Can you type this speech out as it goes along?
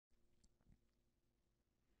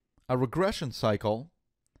A regression cycle,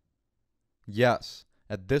 yes.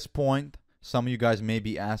 At this point, some of you guys may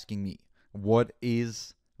be asking me, what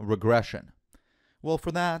is regression? Well,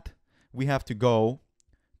 for that, we have to go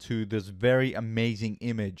to this very amazing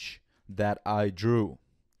image that I drew.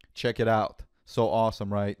 Check it out. So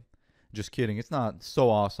awesome, right? Just kidding. It's not so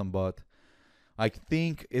awesome, but I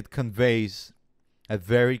think it conveys a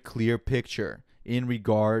very clear picture in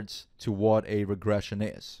regards to what a regression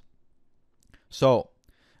is. So,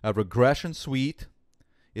 a regression suite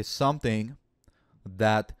is something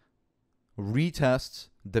that retests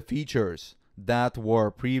the features that were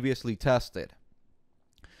previously tested.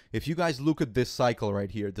 If you guys look at this cycle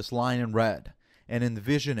right here, this line in red, and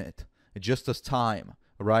envision it just as time,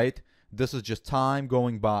 right? This is just time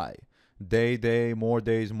going by. Day, more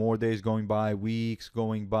days going by, weeks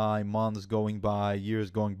going by, months going by,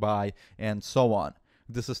 years going by, and so on.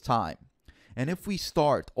 This is time. And if we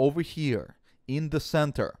start over here in the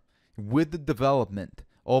center with the development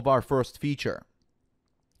of our first feature,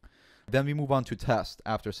 then we move on to test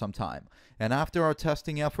after some time. And after our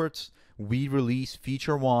testing efforts, we release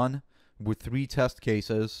feature 1 with 3 test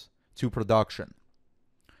cases to production.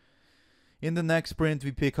 In the next sprint,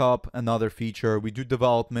 we pick up another feature, we do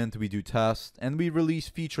development, we do test, and we release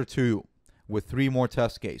feature 2 with 3 more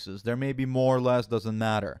test cases. There may be more or less, doesn't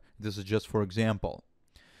matter. This is just for example.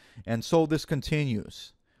 And so this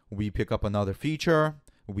continues. We pick up another feature,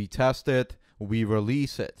 we test it, we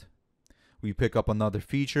release it. We pick up another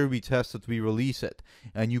feature, we test it, we release it.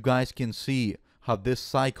 And you guys can see how this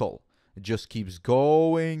cycle just keeps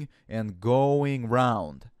going and going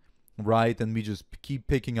round, right? And we just keep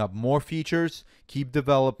picking up more features, keep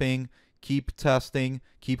developing, keep testing,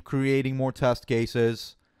 keep creating more test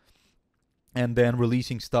cases, and then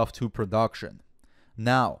releasing stuff to production.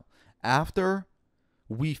 Now, after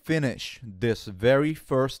we finish this very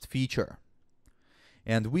first feature,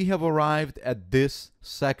 and we have arrived at this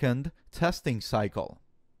second testing cycle,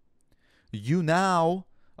 you now,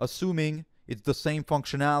 assuming it's the same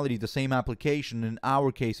functionality, the same application, in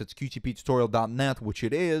our case it's qtptutorial.net, which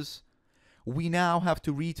it is, we now have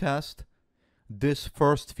to retest this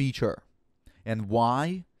first feature. And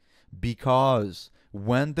why? Because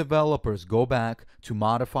when developers go back to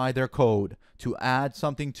modify their code, to add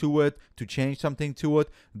something to it, to change something to it,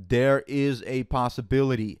 there is a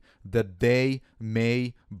possibility that they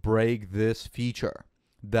may break this feature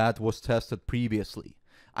that was tested previously.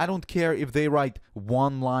 I don't care if they write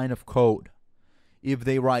one line of code, if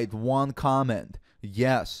they write one comment.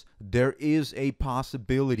 Yes, there is a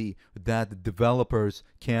possibility that developers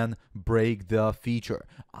can break the feature.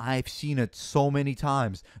 I've seen it so many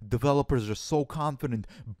times. Developers are so confident,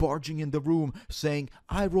 barging in the room, saying,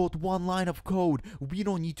 I wrote one line of code. We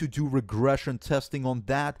don't need to do regression testing on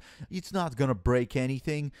that. It's not going to break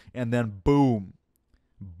anything. And then boom,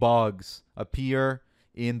 bugs appear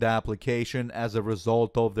in the application as a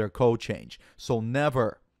result of their code change. So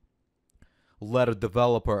never let a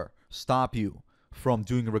developer stop you from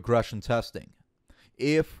doing regression testing.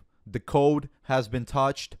 If the code has been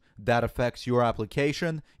touched that affects your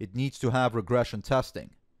application, it needs to have regression testing.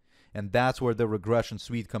 And that's where the regression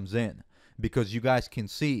suite comes in, because you guys can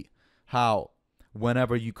see how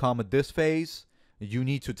whenever you come at this phase, you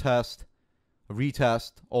need to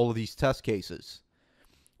retest all of these test cases.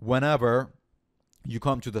 Whenever you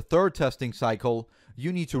come to the third testing cycle,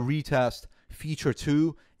 you need to retest feature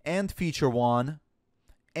 2 and feature 1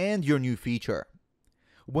 and your new feature.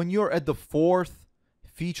 When you're at the fourth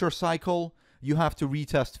feature cycle, you have to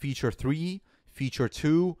retest feature 3, feature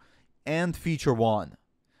 2, and feature 1,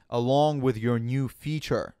 along with your new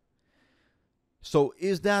feature. So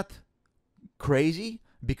is that crazy?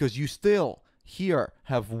 Because you still here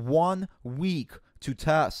have 1 week to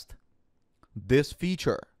test this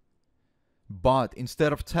feature. But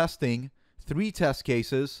instead of testing 3 test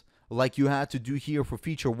cases like you had to do here for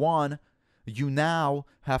feature 1, you now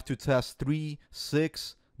have to test 3,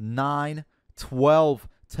 6, 9, 12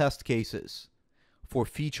 test cases for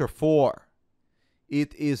feature 4.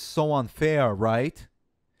 It is so unfair, right?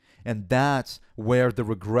 And that's where the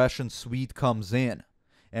regression suite comes in.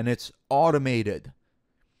 And it's automated.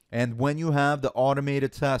 And when you have the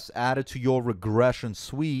automated tests added to your regression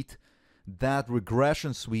suite, that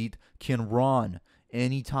regression suite can run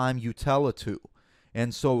anytime you tell it to.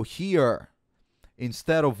 And so here,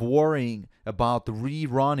 instead of worrying about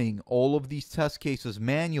rerunning all of these test cases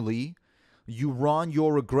manually, you run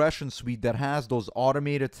your regression suite that has those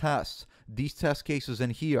automated tests. These test cases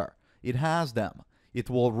in here, it has them. It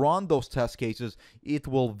will run those test cases. It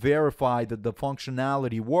will verify that the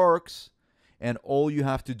functionality works. And all you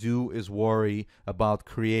have to do is worry about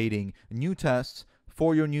creating new tests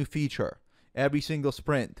for your new feature every single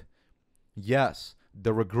sprint. Yes,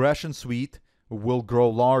 the regression suite will grow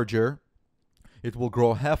larger, it will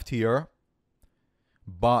grow heftier,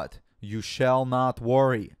 but you shall not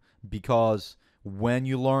worry, because when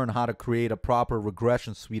you learn how to create a proper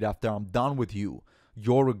regression suite after I'm done with you,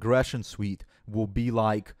 your regression suite will be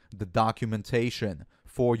like the documentation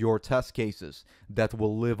for your test cases that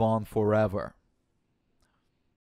will live on forever.